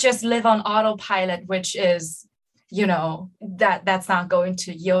 100%. Not just live on autopilot, which is, that's not going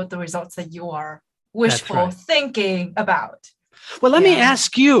to yield the results that you are wishful thinking about. Well, let me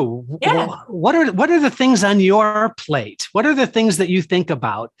ask you, what are the things on your plate? What are the things that you think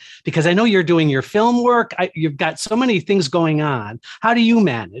about? Because I know you're doing your film work. You've got so many things going on. How do you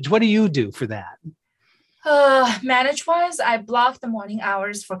manage? What do you do for that? Manage-wise, I block the morning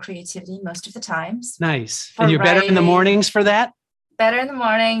hours for creativity most of the times. Nice. And you're better in the mornings for that? Better in the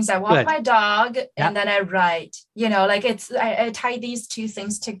mornings. I walk my dog and then I write, I tie these two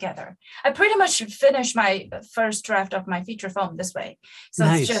things together. I pretty much finished my first draft of my feature film this way. So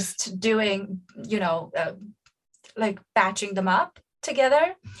It's just doing, batching them up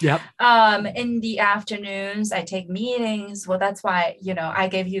together. Yep. In the afternoons, I take meetings. Well, that's why, I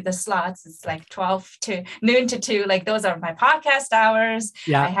gave you the slots. It's like 12 to noon to 2. Like those are my podcast hours.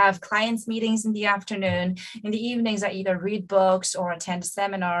 Yeah. I have clients meetings in the afternoon. In the evenings, I either read books or attend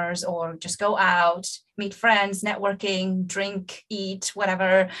seminars or just go out, meet friends, networking, drink, eat,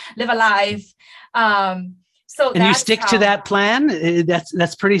 whatever, live a life. And you stick to that plan.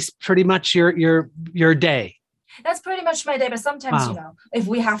 That's pretty much your day. That's pretty much my day. But sometimes, if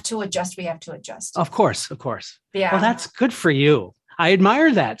we have to adjust, we have to adjust. Of course. Yeah. Well, that's good for you. I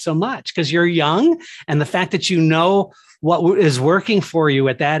admire that so much because you're young. And the fact that you know what is working for you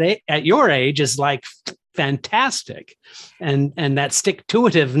at your age is like fantastic. And that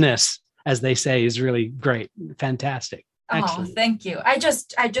stick-to-itiveness, as they say, is really great. Fantastic. Excellent. Oh, thank you. I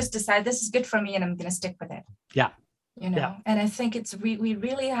just decided this is good for me and I'm going to stick with it. Yeah. And I think we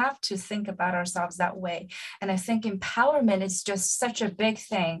really have to think about ourselves that way. And I think empowerment is just such a big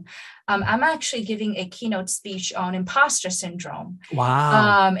thing. I'm actually giving a keynote speech on imposter syndrome.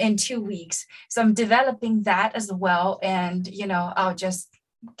 Wow. In 2 weeks. So I'm developing that as well. And, I'll just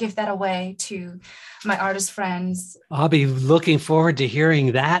give that away to my artist friends. I'll be looking forward to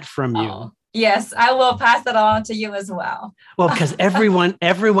hearing that from you. Oh. Yes, I will pass that on to you as well. Well, because everyone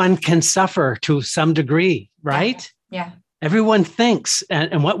can suffer to some degree, right? Yeah. Everyone thinks,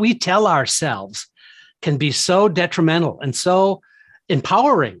 and what we tell ourselves can be so detrimental and so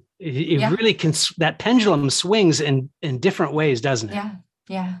empowering. It really can, that pendulum swings in different ways, doesn't it?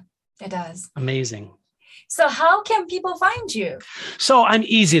 Yeah, it does. Amazing. So how can people find you? So I'm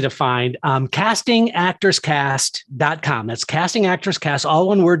easy to find. Castingactorscast.com. That's castingactorscast, all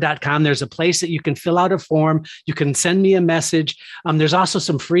one word.com. There's a place that you can fill out a form. You can send me a message. There's also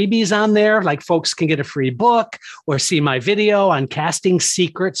some freebies on there, like folks can get a free book or see my video on casting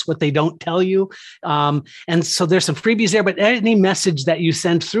secrets, what they don't tell you. And so there's some freebies there, but any message that you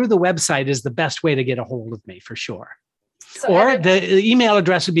send through the website is the best way to get a hold of me for sure. Or the email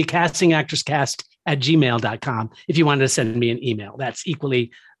address would be castingactorscast@gmail.com if you wanted to send me an email. That's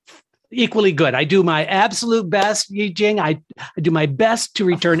equally good. I do my absolute best, Yijing. I do my best to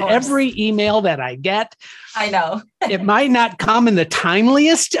return every email that I get. I know. It might not come in the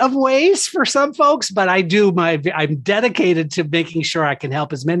timeliest of ways for some folks, but I'm dedicated to making sure I can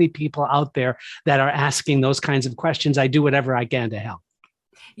help as many people out there that are asking those kinds of questions. I do whatever I can to help.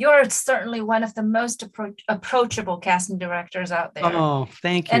 You're certainly one of the most approachable casting directors out there. Oh,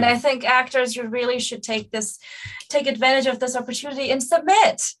 thank you. And I think actors, you really should take advantage of this opportunity and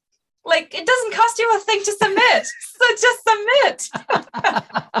submit. Like, it doesn't cost you a thing to submit. So just submit.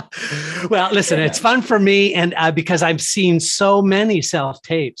 Well, listen, it's fun for me. And because I've seen so many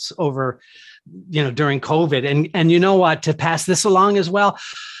self-tapes over, during COVID. And you know what, to pass this along as well,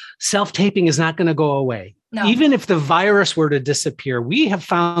 self-taping is not going to go away. No. Even if the virus were to disappear, we have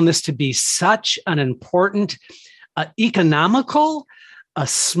found this to be such an important, economical, a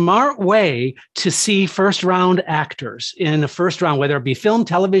smart way to see first round actors in the first round, whether it be film,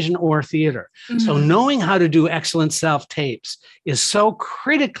 television, or theater. Mm-hmm. So knowing how to do excellent self-tapes is so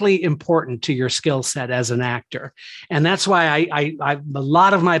critically important to your skill set as an actor. And that's why a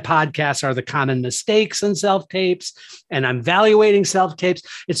lot of my podcasts are the common mistakes in self-tapes, and I'm evaluating self-tapes.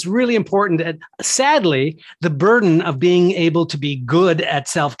 It's really important that, sadly, the burden of being able to be good at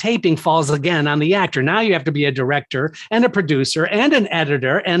self-taping falls again on the actor. Now you have to be a director and a producer and an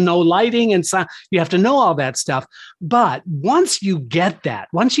editor and know lighting and sound. You have to know all that stuff. But once you get that,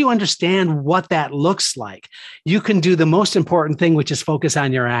 once you understand what that looks like, you can do the most important thing, which is focus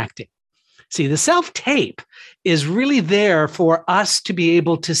on your acting. See, the self-tape is really there for us to be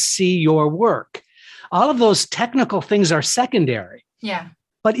able to see your work. All of those technical things are secondary. Yeah.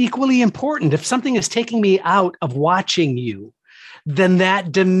 But equally important, if something is taking me out of watching you, then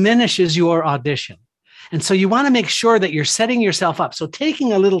that diminishes your audition. And so you want to make sure that you're setting yourself up. So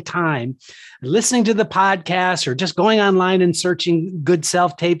taking a little time, listening to the podcast or just going online and searching good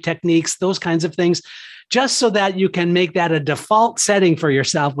self-tape techniques, those kinds of things, just so that you can make that a default setting for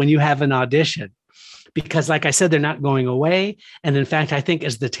yourself when you have an audition. Because like I said, they're not going away. And in fact, I think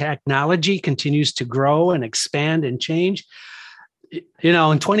as the technology continues to grow and expand and change,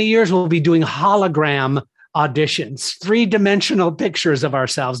 in 20 years, we'll be doing hologram auditions, 3-dimensional pictures of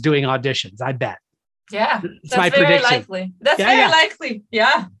ourselves doing auditions, I bet. Yeah, that's my very prediction. likely. That's very likely.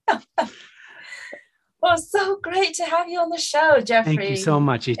 Yeah. Well, so great to have you on the show, Jeffrey. Thank you so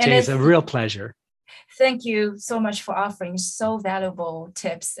much, ET. It's a real pleasure. Thank you so much for offering so valuable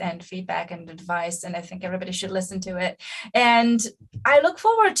tips and feedback and advice. And I think everybody should listen to it. And I look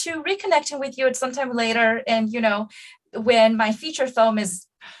forward to reconnecting with you at some time later. And, when my feature film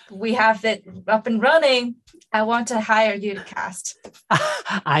we have it up and running, I want to hire you to cast.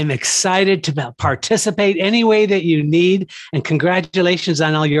 I'm excited to participate any way that you need. And congratulations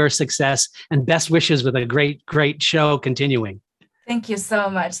on all your success and best wishes with a great, great show continuing. Thank you so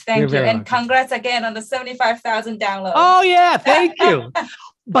much. Thank you. And congrats again on the 75,000 downloads. Oh, yeah. Thank you.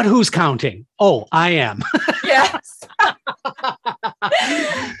 But who's counting? Oh, I am. Yes. All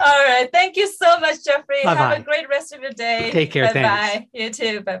right. Thank you so much, Jeffrey. Bye-bye. Have a great rest of your day. Take care. Bye-bye. Thanks. You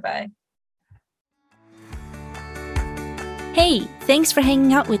too. Bye-bye. Hey, thanks for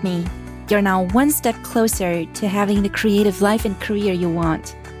hanging out with me. You're now one step closer to having the creative life and career you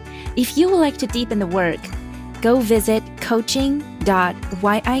want. If you would like to deepen the work, go visit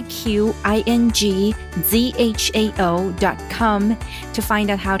coaching.yiqingzhao.com to find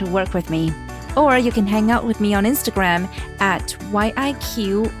out how to work with me. Or you can hang out with me on Instagram at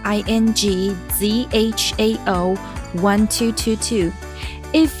yiqingzhao1222.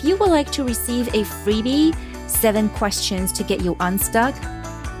 If you would like to receive a freebie, 7 questions to get you unstuck,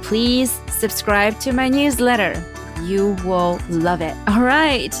 please subscribe to my newsletter. You will love it. All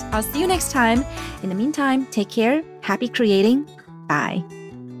right. I'll see you next time. In the meantime, take care. Happy creating. Bye.